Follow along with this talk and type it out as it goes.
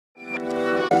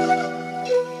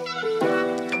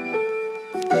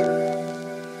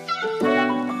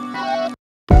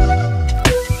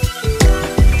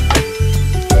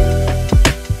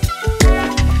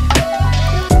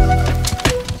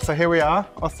here we are,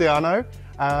 Ossiano.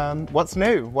 What's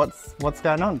new? What's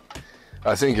going on?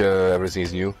 I think everything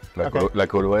is new,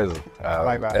 like always. I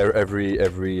like that. Every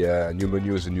new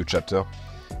menu is a new chapter.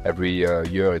 Every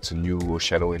year it's a new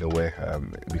Ossiano in a way,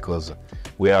 because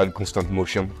we are in constant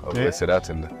motion. I always say that,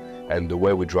 and the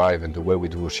way we drive and the way we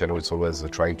do Ossiano, it's always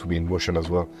trying to be in motion as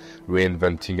well,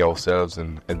 reinventing ourselves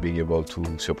and being able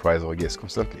to surprise our guests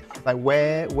constantly. Like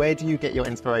where do you get your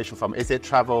inspiration from? Is it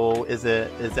travel? Is it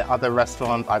other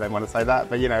restaurants? I don't want to say that,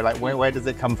 but you know, like where does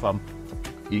it come from?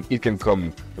 It can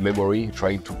come a memory,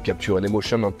 trying to capture an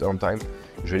emotion on time.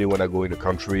 Usually when I go in a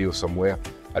country or somewhere,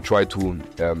 I try to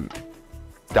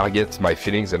target my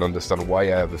feelings and understand why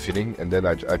I have a feeling, and then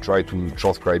I try to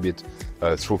transcribe it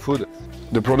through food.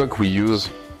 The product we use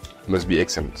must be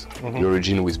excellent. The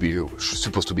origin will be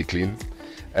supposed to be clean,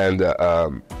 and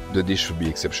the dish should be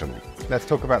exceptional. Let's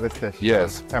talk about this dish.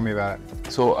 Yes. Tell me about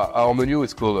it. So our menu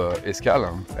is called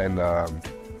escale, and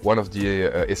one of the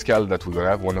escale that we're going to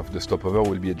have, one of the stopover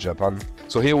will be in Japan.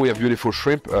 So here we have beautiful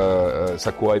shrimp,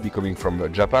 sakura ebi coming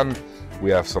from Japan. We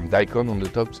have some daikon on the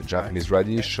top, so Japanese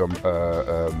radish, some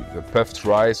puffed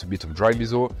rice, a bit of dry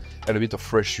miso, and a bit of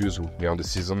fresh yuzu. We are on the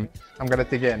season. I'm going to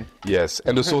dig in. Yes,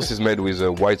 and the sauce is made with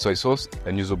a white soy sauce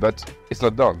and yuzu, but it's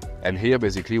not done. And here,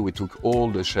 basically, we took all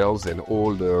the shells and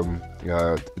all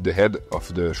the head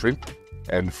of the shrimp,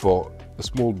 and for a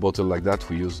small bottle like that,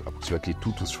 we use approximately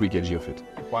 2 to 3 kg of it.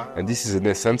 Wow. And this is an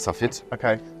essence of it.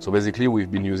 Okay. So basically,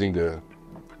 we've been using the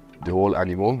whole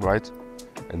animal, right?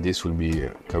 And this will be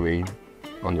coming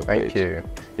on your plate. Thank you.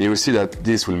 And you will see that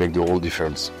this will make the whole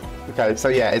difference. Okay, so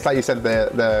yeah, it's like you said,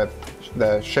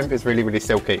 the shrimp is really, really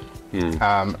silky.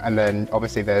 And then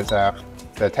obviously there's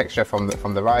the texture from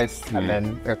the rice, and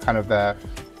then kind of the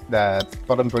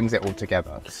bottom brings it all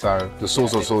together. So the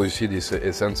sauce also, you see this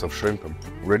essence of shrimp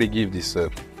really give this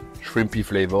shrimpy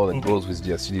flavor that goes with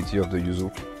the acidity of the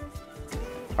yuzu.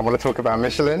 I want to talk about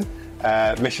Michelin.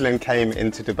 Michelin came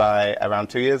into Dubai around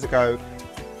 2 years ago.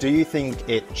 Do you think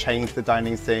it changed the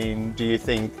dining scene? Do you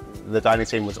think the dining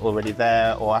scene was already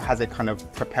there, or has it kind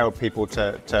of propelled people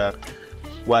to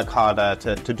work harder,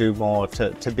 to do more,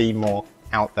 to be more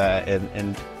out there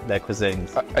in their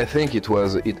cuisines? I think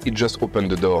it just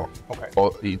opened the door,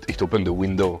 or it opened the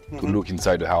window to look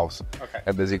inside the house.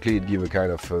 And basically it gave a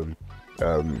kind of,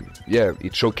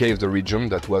 it showcased the region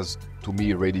that was, to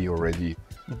me, ready already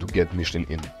to get Michelin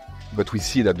in. But we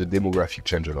see that the demographic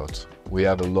changed a lot. We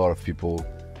have a lot of people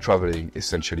traveling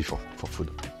essentially for food.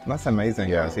 That's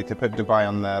amazing, honestly, to put Dubai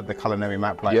on the culinary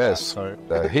map like that. So.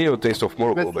 Here, a taste of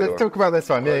Morocco. Let's talk about this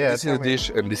one. This is a dish,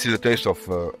 and this is a taste of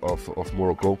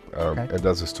Morocco, and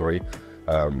that's the story.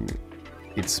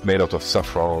 It's made out of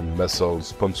saffron,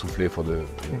 mussels, pomme soufflé for the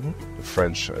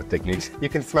French techniques. You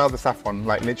can smell the saffron,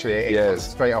 like literally it comes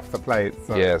straight off the plate.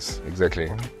 So. Yes,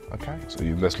 exactly. Okay. So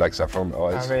you must like saffron.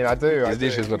 I mean, I do. This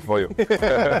dish is not for you.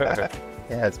 Yeah,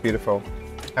 it's beautiful.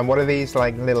 And what are these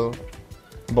like little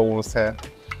balls here?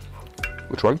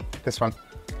 Which one? This one.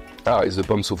 It's the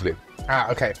pomme soufflé.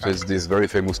 Okay. So it's this very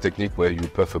famous technique where you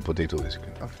puff a potato,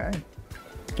 basically. Okay.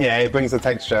 Yeah, it brings the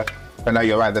texture. But no,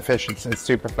 you're right. The fish is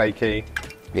super flaky.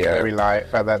 Yeah. Very light.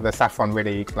 But the saffron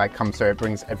really like comes through. It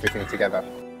brings everything together.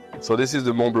 So this is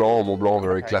the Mont Blanc,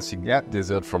 very classic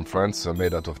dessert from France,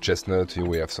 made out of chestnut. Here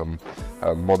we have some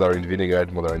mandarin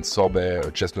vinaigrette, mandarin sorbet,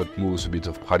 a chestnut mousse, a bit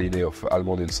of praline of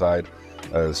almond inside,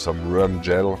 some rum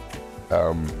gel.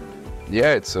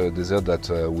 It's a dessert that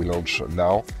we launch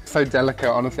now. So delicate,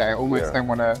 honestly. I almost don't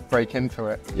want to break into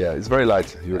it. Yeah, it's very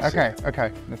light. Okay.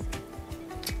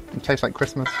 It tastes like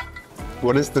Christmas.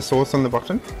 What is the sauce on the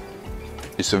bottom?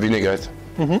 It's a vinaigrette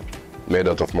made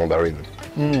out of mandarin.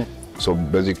 So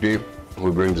basically, we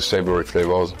bring the savory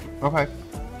flavors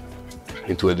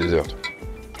into a dessert.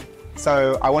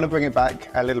 So I want to bring it back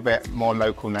a little bit more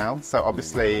local now. So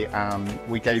obviously,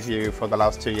 we gave you for the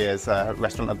last 2 years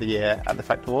Restaurant of the Year at the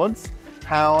Fact Awards.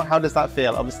 How does that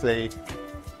feel? Obviously,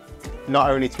 not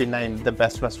only to be named the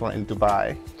best restaurant in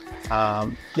Dubai.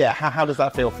 How does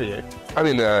that feel for you? I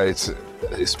mean, it's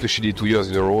especially 2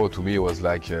 years in a row. To me, it was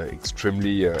like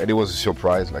extremely, and it was a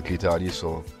surprise, like literally.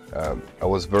 So. I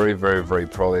was very, very, very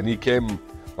proud, and he came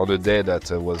on a day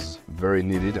that was very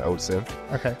needed, I would say.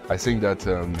 Okay. I think that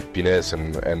happiness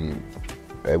and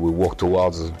we work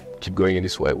towards keep going in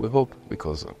this way, we hope,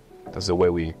 because that's the way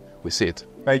we see it.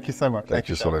 Thank you so much. Thank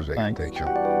you so much. Thank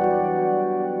you.